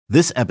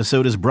This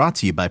episode is brought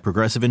to you by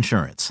Progressive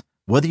Insurance.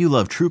 Whether you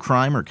love true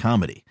crime or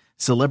comedy,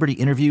 celebrity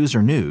interviews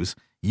or news,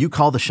 you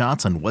call the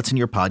shots on what's in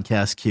your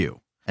podcast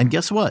queue. And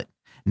guess what?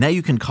 Now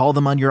you can call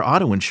them on your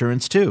auto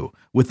insurance too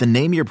with the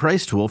Name Your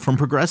Price tool from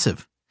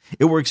Progressive.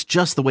 It works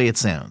just the way it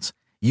sounds.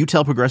 You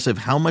tell Progressive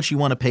how much you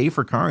want to pay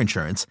for car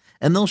insurance,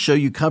 and they'll show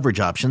you coverage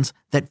options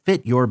that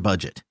fit your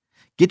budget.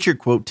 Get your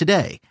quote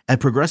today at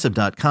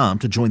Progressive.com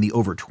to join the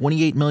over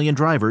 28 million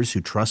drivers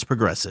who trust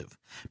Progressive.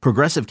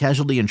 Progressive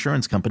Casualty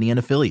Insurance Company and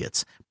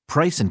Affiliates.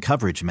 Price and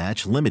coverage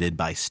match limited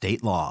by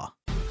state law.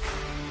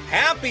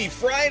 Happy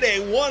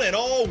Friday, one and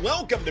all.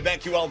 Welcome to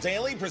BetQL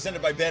Daily,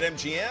 presented by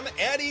BetMGM.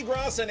 Ed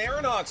Egros and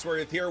Aaron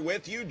Hawksworth here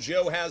with you.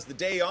 Joe has the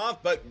day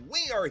off, but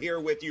we are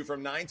here with you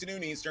from 9 to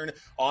noon Eastern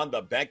on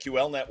the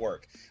BetQL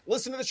Network.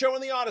 Listen to the show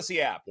on the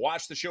Odyssey app.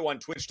 Watch the show on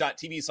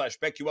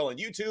twitch.tv/BetQL and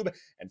YouTube,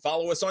 and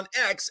follow us on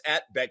X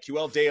at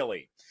BetQL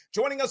Daily.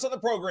 Joining us on the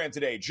program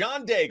today,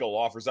 John Daigle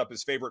offers up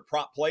his favorite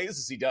prop plays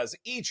as he does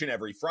each and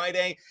every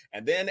Friday.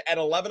 And then at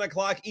 11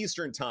 o'clock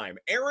Eastern Time,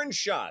 Aaron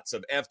Schatz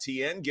of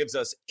FTN gives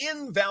us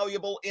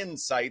invaluable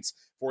insights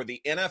for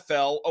the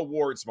NFL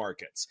awards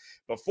markets.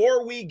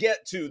 Before we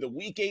get to the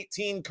Week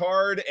 18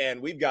 card,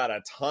 and we've got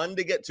a ton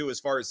to get to as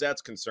far as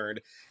that's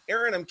concerned,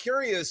 Aaron, I'm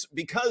curious,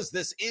 because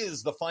this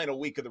is the final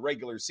week of the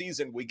regular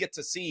season, we get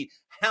to see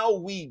how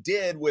we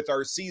did with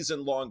our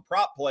season-long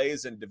prop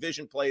plays and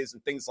division plays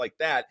and things like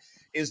that.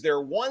 Is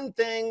there one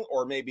thing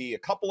or maybe a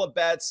couple of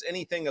bets,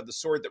 anything of the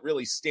sort that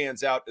really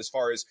stands out as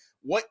far as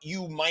what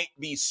you might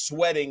be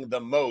sweating the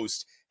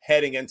most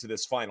heading into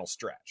this final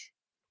stretch?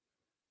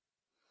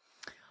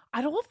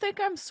 I don't think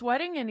I'm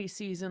sweating any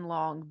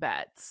season-long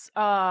bets.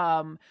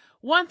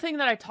 One thing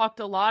that I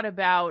talked a lot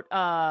about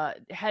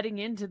heading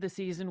into the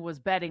season was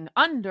betting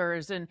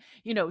unders and,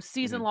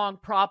 season-long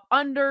prop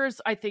unders.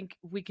 I think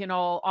we can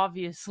all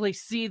obviously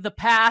see the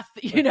path,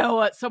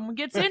 someone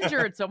gets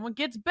injured, someone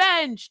gets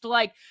benched,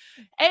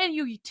 and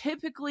you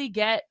typically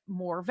get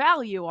more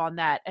value on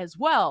that as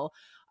well.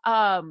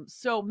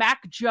 So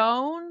Mac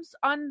Jones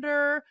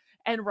under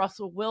and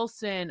Russell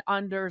Wilson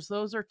unders,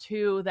 those are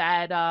two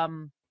that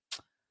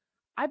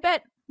I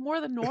bet more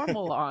than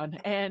normal on,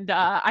 and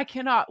I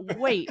cannot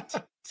wait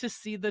to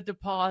see the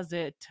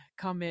deposit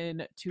come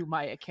in to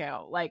my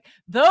account.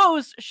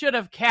 Those should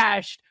have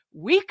cashed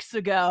weeks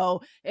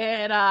ago,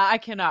 and I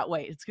cannot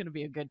wait. It's going to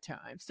be a good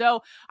time.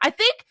 So I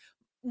think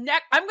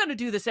I'm going to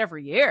do this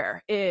every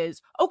year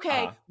is,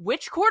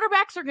 which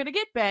quarterbacks are going to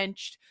get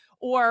benched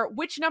or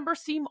which numbers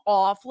seem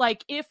off?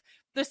 If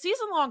the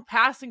season-long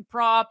passing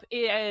prop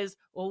is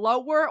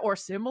lower or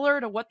similar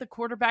to what the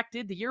quarterback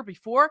did the year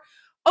before,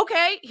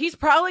 okay, he's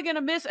probably going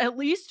to miss at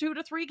least 2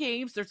 to 3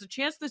 games. There's a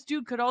chance this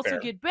dude could also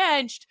get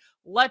benched.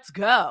 Let's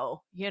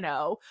go,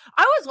 I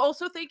was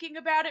also thinking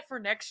about it for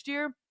next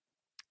year.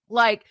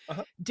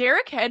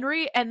 Derrick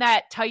Henry and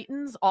that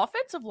Titans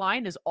offensive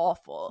line is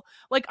awful.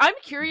 I'm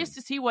curious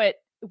to see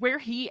where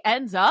he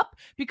ends up,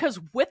 because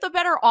with a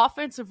better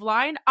offensive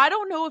line, I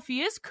don't know if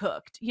he is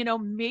cooked.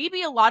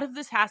 Maybe a lot of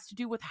this has to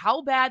do with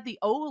how bad the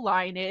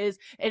O-line is,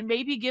 and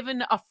maybe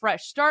given a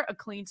fresh start, a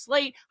clean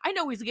slate. I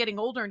know he's getting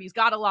older and he's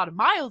got a lot of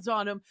miles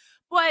on him,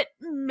 but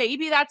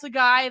maybe that's a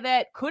guy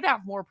that could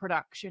have more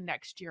production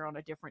next year on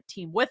a different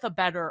team with a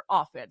better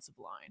offensive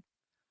line.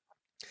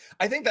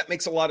 I think that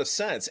makes a lot of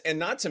sense. And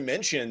not to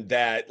mention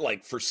that,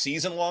 for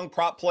season-long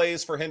prop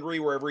plays for Henry,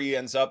 wherever he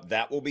ends up,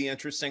 that will be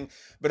interesting.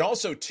 But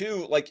also,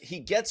 too, he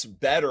gets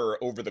better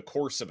over the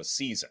course of a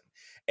season.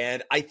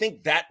 And I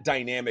think that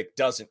dynamic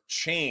doesn't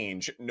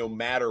change no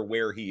matter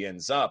where he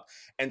ends up.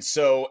 And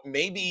so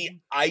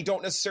maybe I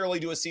don't necessarily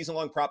do a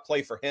season-long prop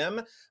play for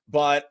him,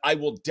 but I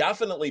will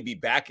definitely be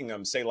backing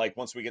him, say,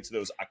 once we get to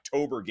those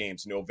October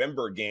games,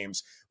 November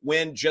games,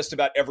 when just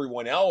about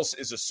everyone else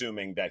is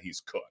assuming that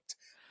he's cooked.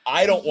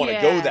 I don't want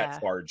to go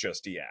that far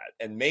just yet.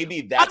 And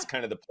maybe that's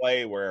kind of the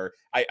play where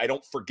I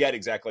don't forget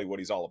exactly what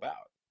he's all about.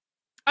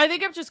 I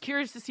think I'm just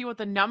curious to see what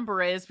the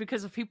number is,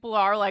 because if people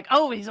are like,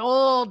 oh, he's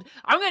old,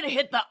 I'm going to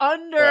hit the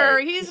under.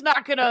 Right. He's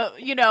not going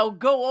to,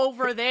 go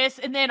over this.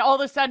 And then all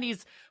of a sudden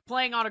he's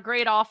playing on a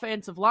great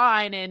offensive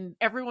line and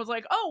everyone's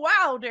like, oh,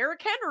 wow,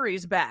 Derrick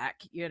Henry's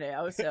back,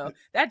 So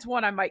that's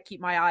one I might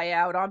keep my eye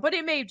out on. But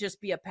it may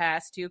just be a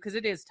pass too, because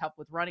it is tough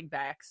with running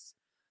backs.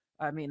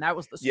 I mean, that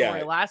was the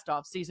story last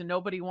offseason.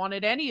 Nobody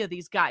wanted any of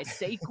these guys.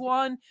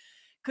 Saquon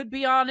could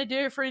be on a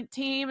different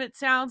team, it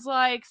sounds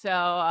like.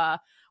 So,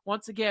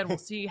 once again, we'll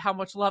see how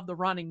much love the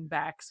running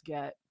backs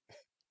get.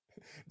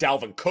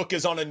 Dalvin Cook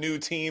is on a new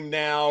team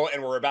now,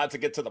 and we're about to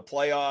get to the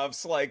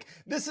playoffs.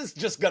 This is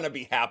just going to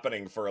be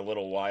happening for a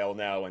little while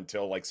now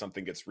until,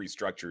 something gets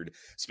restructured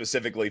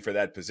specifically for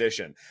that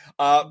position.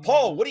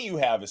 Paul, what do you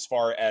have as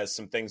far as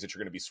some things that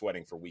you're going to be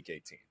sweating for Week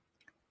 18?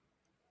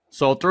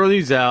 So I'll throw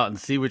these out and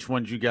see which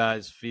ones you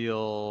guys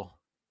feel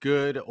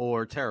good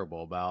or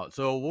terrible about.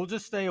 So we'll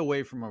just stay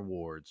away from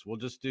awards.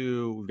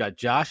 We've got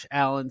Josh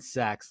Allen,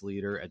 sacks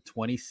leader at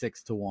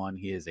 26-1.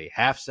 He is a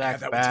half sack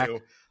back.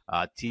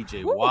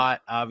 TJ Watt,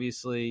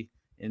 obviously,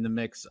 in the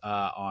mix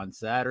on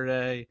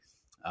Saturday.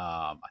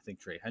 I think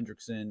Trey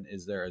Hendrickson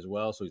is there as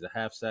well, so he's a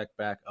half sack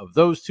back of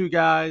those two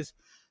guys.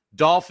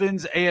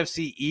 Dolphins,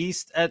 AFC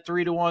East at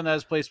 3-1. That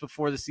was placed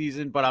before the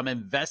season, but I'm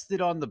invested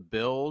on the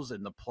Bills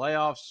in the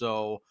playoffs,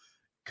 so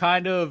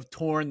kind of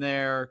torn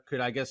there.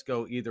 Could, I guess,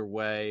 go either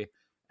way.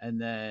 And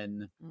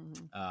then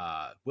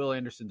Will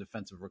Anderson,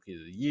 Defensive Rookie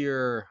of the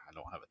Year. I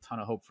don't have a ton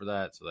of hope for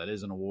that, so that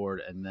is an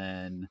award. And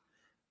then,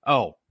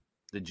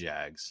 the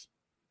Jags,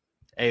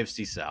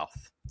 AFC South.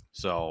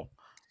 So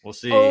we'll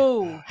see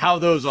how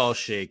those all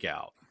shake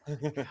out.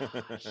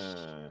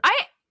 I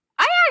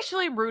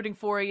actually am rooting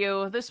for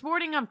you. This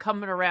morning I'm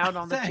coming around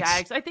on the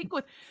Jags. I think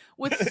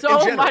with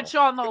so much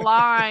on the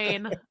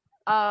line,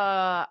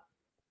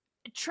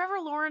 Trevor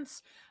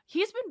Lawrence,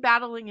 he's been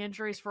battling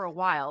injuries for a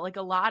while, like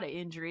a lot of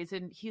injuries,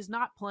 and he's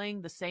not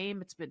playing the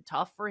same. It's been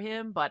tough for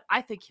him, but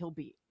I think he'll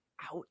be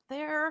out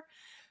there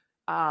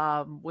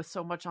with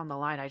so much on the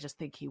line. I just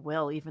think he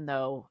will, even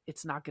though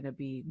it's not going to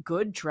be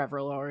good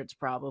Trevor Lawrence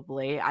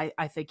probably.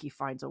 I think he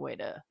finds a way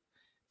to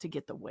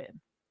get the win.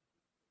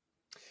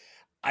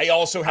 I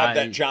also have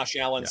that Josh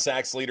Allen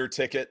sacks leader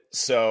ticket,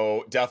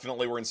 so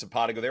definitely we're in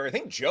simpatico there. I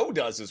think Joe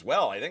does as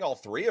well. I think all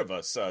three of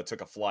us took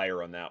a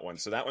flyer on that one,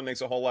 so that one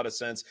makes a whole lot of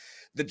sense.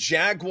 The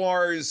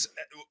Jaguars,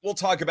 we'll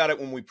talk about it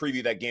when we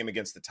preview that game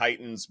against the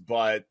Titans,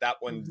 but that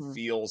one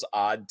feels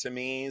odd to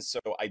me, so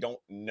I don't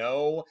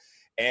know.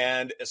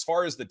 And as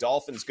far as the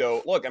Dolphins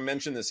go, look, I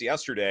mentioned this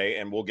yesterday,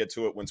 and we'll get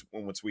to it once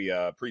we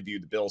preview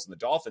the Bills and the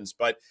Dolphins,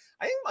 but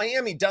I think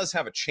Miami does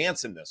have a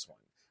chance in this one.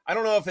 I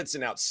don't know if it's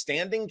an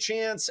outstanding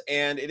chance,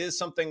 and it is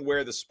something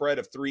where the spread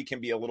of 3 can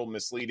be a little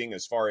misleading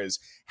as far as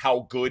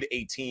how good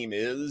a team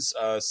is,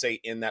 say,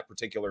 in that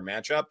particular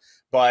matchup.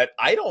 But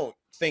I don't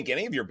think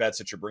any of your bets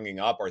that you're bringing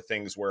up are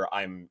things where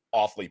I'm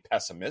awfully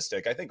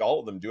pessimistic. I think all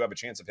of them do have a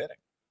chance of hitting.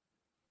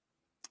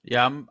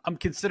 Yeah, I'm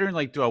considering,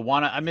 like, do I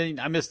want to – I mean,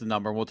 I missed the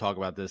number, and we'll talk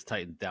about this,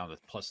 Titans down to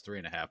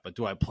 +3.5. But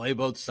do I play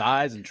both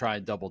sides and try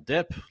and double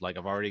dip? Like,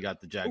 I've already got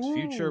the Jags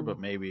future, but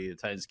maybe the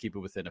Titans keep it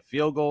within a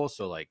field goal.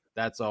 So, like,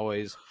 that's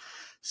always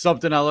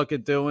something I look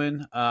at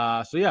doing.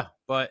 So, yeah,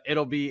 but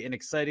it'll be an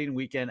exciting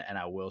weekend. And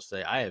I will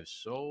say I have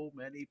so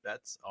many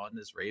bets on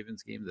this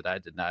Ravens game that I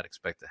did not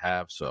expect to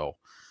have. So,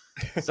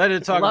 excited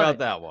to talk about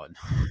that one.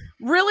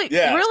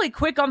 Really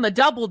quick on the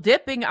double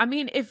dipping. I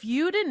mean, if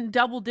you didn't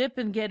double dip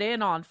and get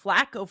in on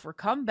Flacco for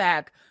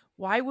comeback,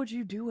 why would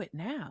you do it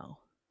now?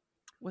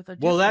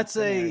 That's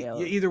scenario?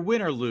 You either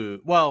win or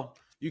lose. Well,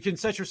 you can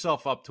set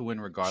yourself up to win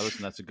regardless,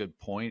 and that's a good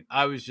point.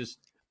 I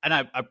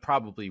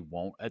probably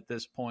won't at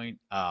this point.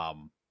 It's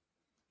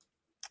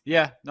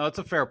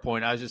a fair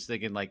point. I was just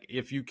thinking, like,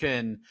 if you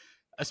can,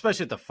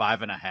 especially at the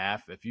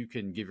 5.5, if you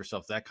can give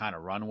yourself that kind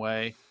of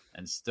runway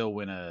and still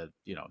win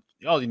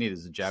all you need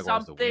is the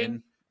Jaguars to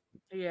win.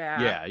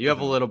 Yeah, you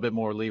have a little bit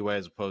more leeway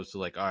as opposed to,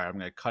 like, all right, I'm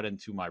going to cut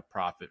into my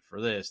profit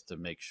for this to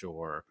make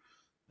sure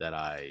that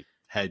I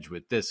hedge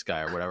with this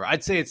guy or whatever.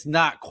 I'd say it's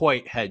not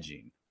quite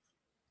hedging.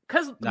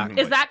 Because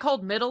is that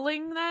called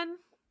middling then?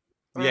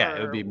 Yeah,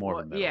 it would be more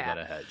of a middle than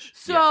a hedge.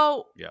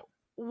 So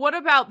what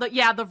about the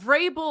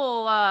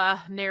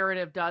Vrabel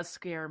narrative does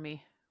scare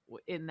me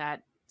in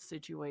that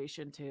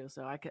situation too.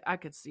 So I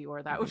could see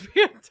where that would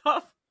be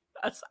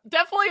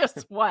definitely a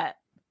sweat.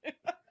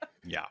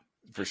 Yeah,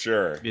 for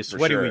sure. Be a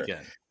sweaty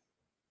weekend.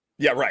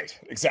 Yeah, right.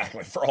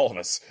 Exactly. For all of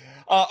us.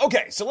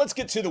 Okay, so let's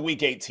get to the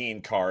Week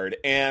 18 card.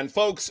 And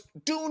folks,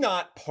 do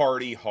not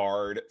party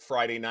hard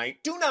Friday night.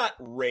 Do not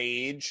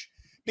rage,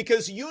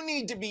 because you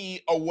need to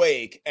be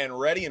awake and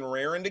ready and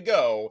raring to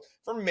go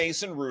for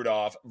Mason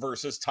Rudolph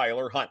versus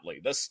Tyler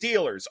Huntley. The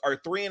Steelers are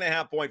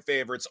 3.5-point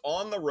favorites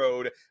on the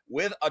road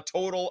with a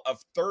total of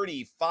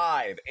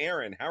 35.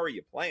 Aaron, how are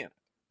you playing?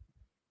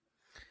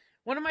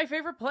 One of my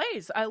favorite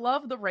plays. I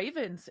love the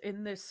Ravens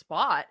in this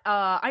spot.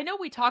 I know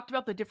we talked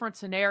about the different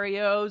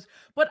scenarios,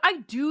 but I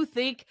do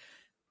think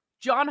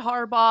John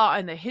Harbaugh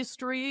and the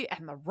history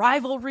and the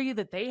rivalry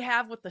that they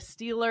have with the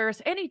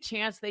Steelers, any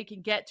chance they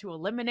can get to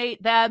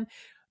eliminate them.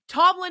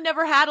 Tomlin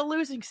never had a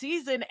losing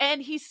season,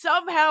 and he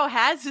somehow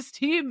has his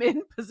team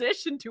in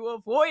position to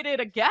avoid it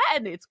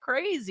again. It's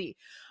crazy.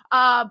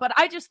 But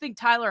I just think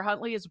Tyler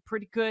Huntley is a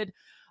pretty good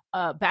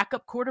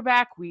backup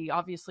quarterback. We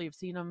obviously have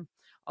seen him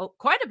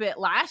quite a bit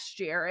last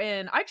year,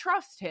 and I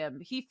trust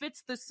him. He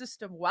fits the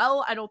system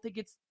well. I don't think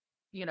it's,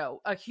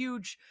 a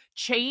huge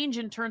change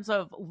in terms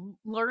of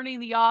learning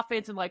the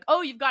offense and like,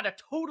 oh, you've got a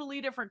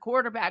totally different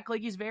quarterback.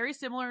 Like, he's very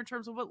similar in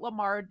terms of what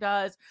Lamar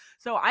does.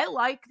 So I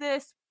like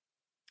this.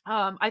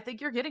 I think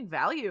you're getting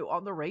value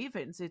on the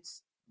Ravens.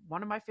 It's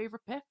one of my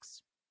favorite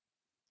picks.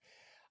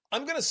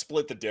 I'm going to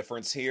split the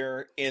difference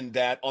here in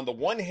that, on the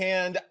one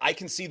hand, I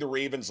can see the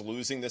Ravens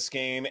losing this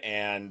game,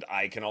 and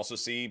I can also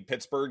see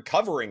Pittsburgh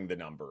covering the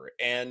number.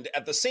 And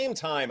at the same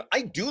time,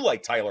 I do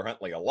like Tyler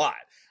Huntley a lot.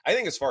 I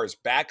think as far as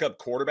backup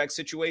quarterback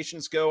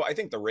situations go, I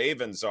think the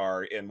Ravens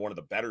are in one of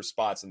the better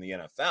spots in the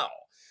NFL.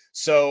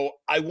 So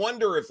I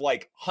wonder if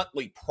like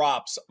Huntley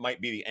props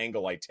might be the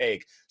angle I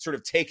take, sort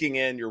of taking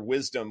in your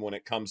wisdom when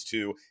it comes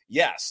to,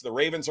 yes, the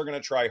Ravens are going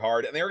to try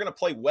hard and they're going to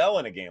play well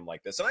in a game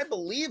like this. And I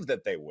believe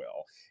that they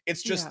will.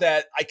 It's just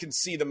that I can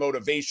see the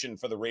motivation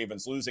for the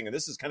Ravens losing. And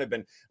this has kind of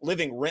been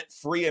living rent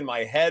free in my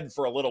head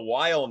for a little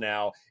while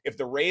now. If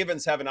the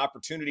Ravens have an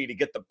opportunity to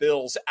get the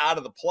Bills out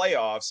of the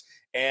playoffs,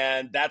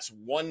 and that's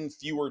one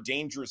fewer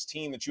dangerous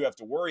team that you have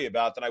to worry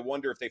about, then I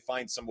wonder if they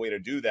find some way to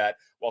do that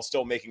while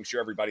still making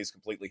sure everybody's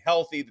completely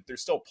healthy, that they're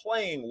still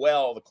playing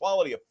well. The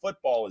quality of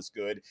football is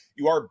good.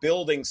 You are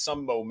building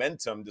some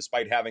momentum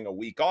despite having a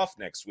week off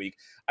next week.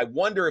 I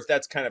wonder if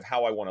that's kind of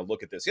how I want to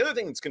look at this. The other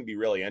thing that's going to be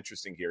really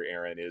interesting here,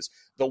 Aaron, is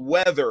the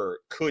weather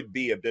could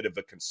be a bit of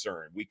a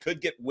concern. We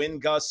could get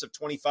wind gusts of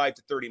 25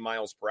 to 30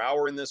 miles per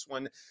hour in this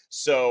one.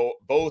 So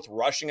both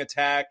rushing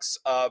attacks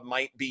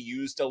might be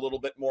used a little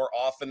bit more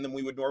often than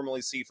we would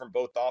normally see from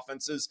both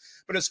offenses.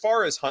 But as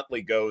far as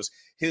Huntley goes,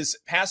 his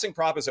passing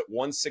prop is at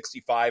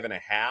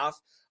 165.5.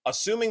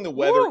 Assuming the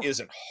weather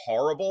isn't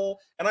horrible,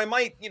 and I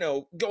might,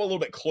 go a little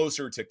bit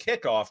closer to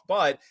kickoff,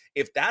 but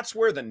if that's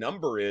where the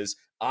number is,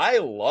 I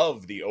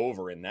love the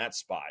over in that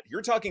spot.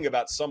 You're talking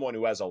about someone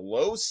who has a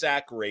low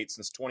sack rate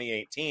since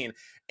 2018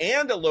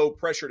 and a low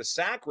pressure to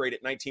sack rate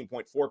at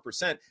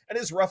 19.4%, and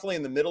is roughly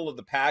in the middle of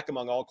the pack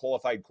among all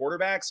qualified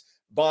quarterbacks.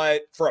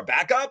 But for a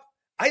backup,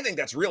 I think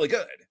that's really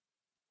good.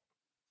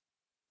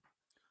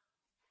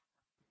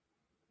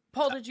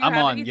 Paul, did you have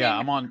anything? Yeah,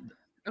 I'm on.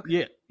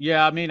 Okay.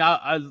 Yeah. I mean,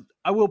 I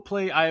will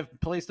play. I have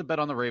placed a bet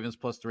on the Ravens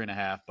plus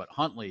 3.5, but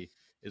Huntley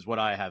is what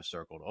I have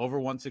circled over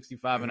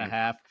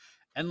 165.5.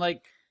 And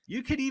like,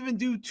 you could even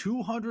do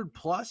 200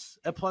 plus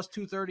at plus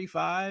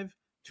 235,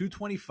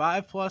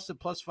 225 plus at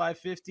plus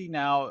 550.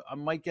 Now, I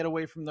might get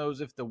away from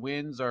those if the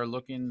wins are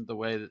looking the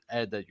way that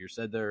Ed, that you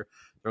said they're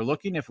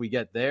looking. If we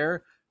get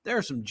there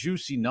are some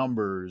juicy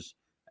numbers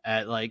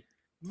at like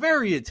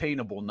very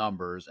attainable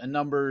numbers and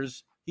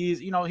numbers.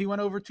 He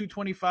went over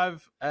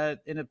 225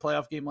 in a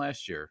playoff game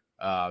last year.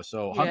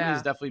 So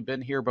Huntley's definitely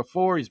been here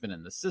before. He's been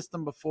in the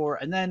system before.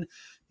 And then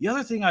the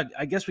other thing,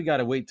 I guess we got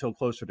to wait till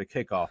closer to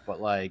kickoff,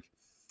 but like,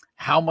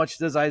 how much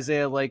does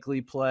Isaiah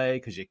Likely play?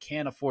 Because you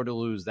can't afford to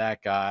lose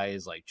that guy.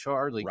 Is like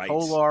Charlie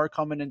Kolar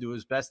coming into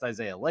his best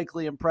Isaiah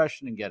Likely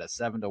impression and get a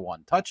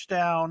 7-1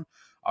 touchdown?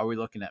 Are we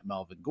looking at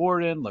Melvin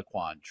Gordon,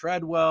 Laquan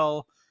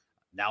Treadwell,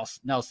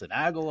 Nelson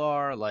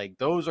Aguilar? Like,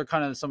 those are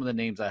kind of some of the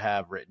names I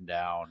have written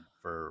down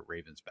for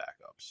Ravens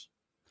backups.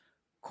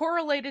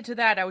 Correlated to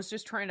that, I was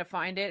just trying to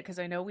find it because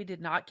I know we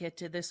did not get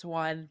to this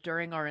one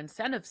during our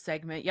incentive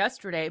segment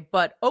yesterday,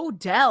 but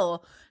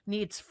Odell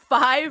needs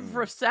 5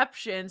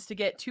 receptions to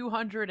get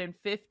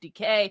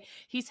 $250K.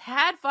 He's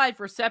had 5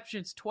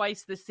 receptions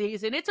twice this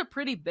season. It's a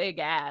pretty big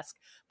ask,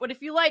 but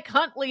if you like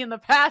Huntley in the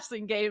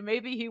passing game,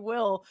 maybe he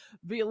will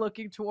be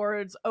looking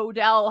towards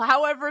Odell.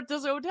 However,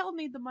 does Odell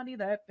need the money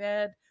that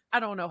bad? I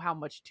don't know how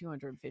much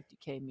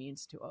 $250K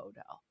means to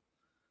Odell.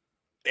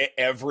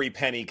 Every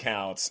penny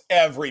counts.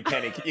 Every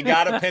penny. You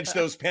got to pinch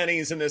those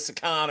pennies in this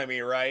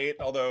economy, right?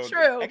 Although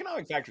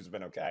economic factors have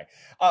been okay.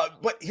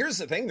 But here's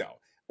the thing, though.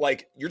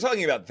 Like, you're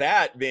talking about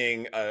that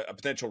being a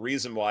potential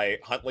reason why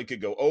Huntley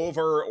could go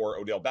over or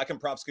Odell Beckham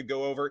props could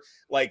go over.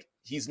 Like,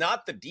 he's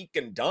not the deke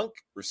and dunk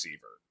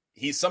receiver.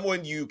 He's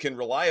someone you can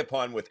rely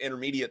upon with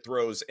intermediate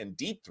throws and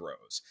deep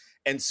throws.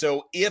 And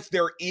so if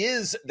there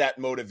is that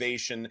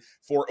motivation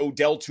for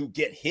Odell to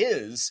get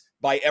his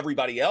by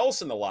everybody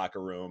else in the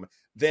locker room,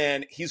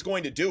 then he's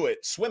going to do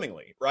it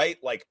swimmingly, right?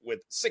 Like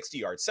with 60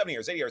 yards, 70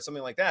 yards, 80 yards,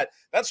 something like that.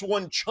 That's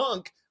one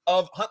chunk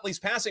of Huntley's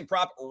passing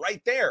prop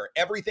right there.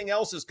 Everything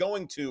else is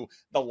going to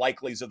the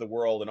Likeleys of the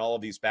world and all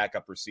of these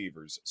backup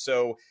receivers.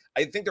 So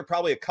I think there are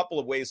probably a couple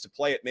of ways to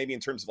play it, maybe in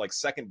terms of like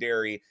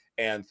secondary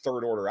and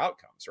third order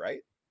outcomes,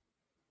 right?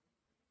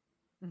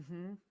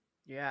 Mm-hmm.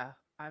 Yeah,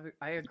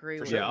 I agree.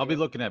 For with sure. you. I'll be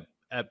looking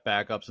at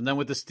backups. And then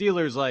with the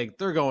Steelers, like,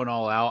 they're going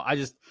all out.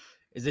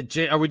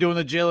 Are we doing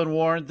the Jaylen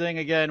Warren thing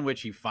again, which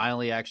he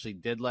finally actually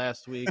did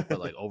last week, but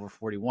like over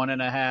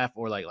 41.5,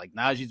 or like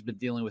Najee's been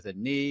dealing with a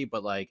knee,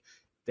 but like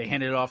they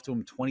handed it off to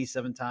him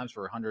 27 times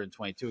for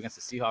 122 against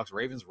the Seahawks.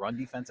 Ravens run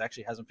defense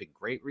actually hasn't been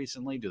great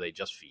recently. Do they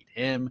just feed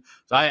him?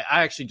 So I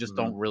actually just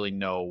don't really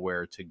know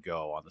where to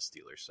go on the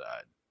Steelers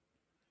side.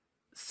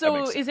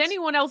 So is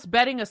anyone else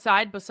betting a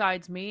side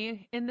besides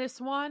me in this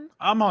one?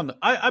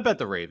 I bet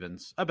the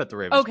Ravens. I bet the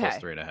Ravens Okay.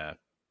 plus 3.5.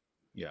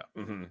 Yeah.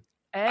 Mm-hmm.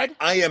 Ed?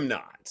 I am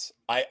not.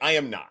 I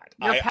am not.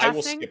 You're I will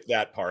passing? skip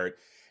that part.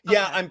 Okay.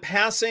 Yeah, I'm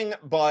passing,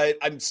 but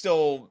I'm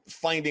still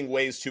finding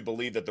ways to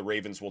believe that the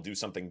Ravens will do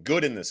something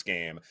good in this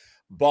game.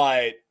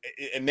 But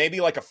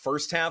maybe like a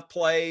first half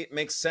play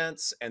makes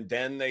sense. And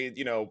then they,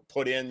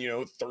 put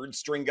in, third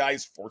string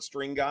guys, fourth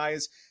string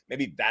guys.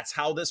 Maybe that's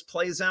how this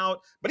plays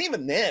out. But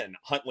even then,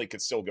 Huntley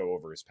could still go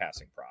over his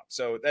passing prop.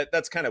 So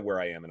that's kind of where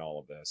I am in all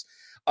of this.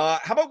 How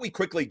about we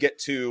quickly get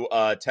to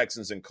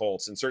Texans and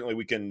Colts? And certainly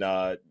we can,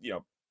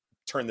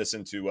 turn this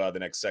into the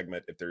next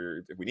segment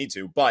if we need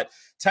to. But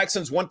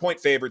Texans 1-point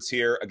favorites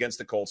here against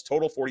the Colts,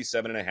 total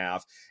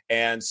 47.5.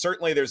 And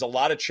certainly there's a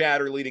lot of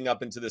chatter leading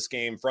up into this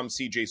game from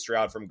CJ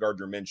Stroud, from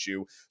Gardner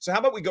Minshew. So how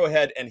about we go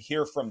ahead and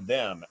hear from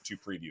them to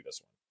preview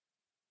this one?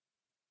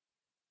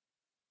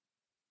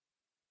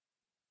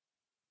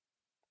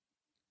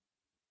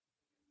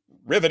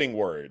 Riveting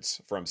words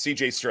from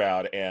CJ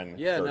Stroud and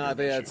Gardner I think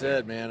Minshew. that's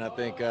it, man. I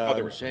think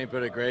Shane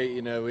put it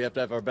great. We have to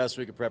have our best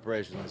week of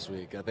preparation this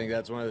week. I think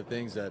that's one of the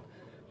things that,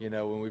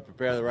 when we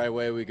prepare the right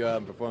way, we go out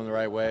and perform the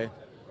right way.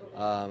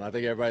 I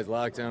think everybody's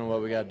locked in on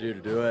what we got to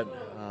do it.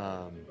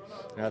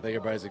 And I think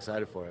everybody's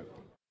excited for it.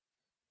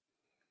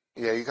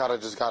 Yeah, you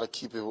just gotta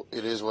keep it.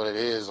 It is what it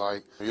is.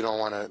 Like, you don't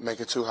want to make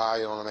it too high.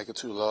 You don't want to make it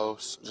too low.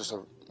 It's just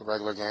a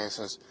regular game.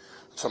 Since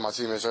I told my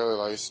teammates earlier,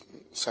 like, it's the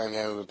same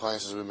game we've been playing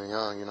since we've been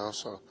young.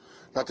 So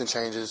nothing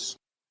changes.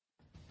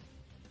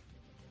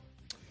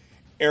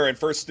 Aaron,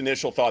 first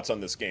initial thoughts on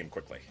this game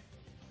quickly.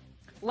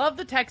 Love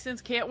the Texans.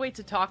 Can't wait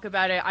to talk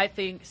about it. I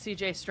think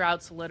CJ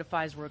Stroud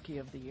solidifies Rookie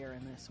of the Year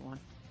in this one.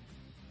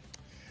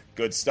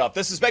 Good stuff.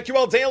 This is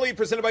BetQL Daily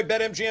presented by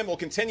BetMGM. We'll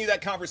continue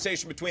that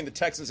conversation between the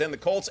Texans and the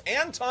Colts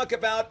and talk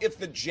about if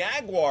the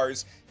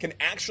Jaguars can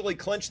actually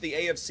clinch the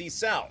AFC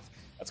South.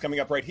 That's coming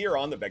up right here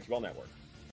on the BetQL Network.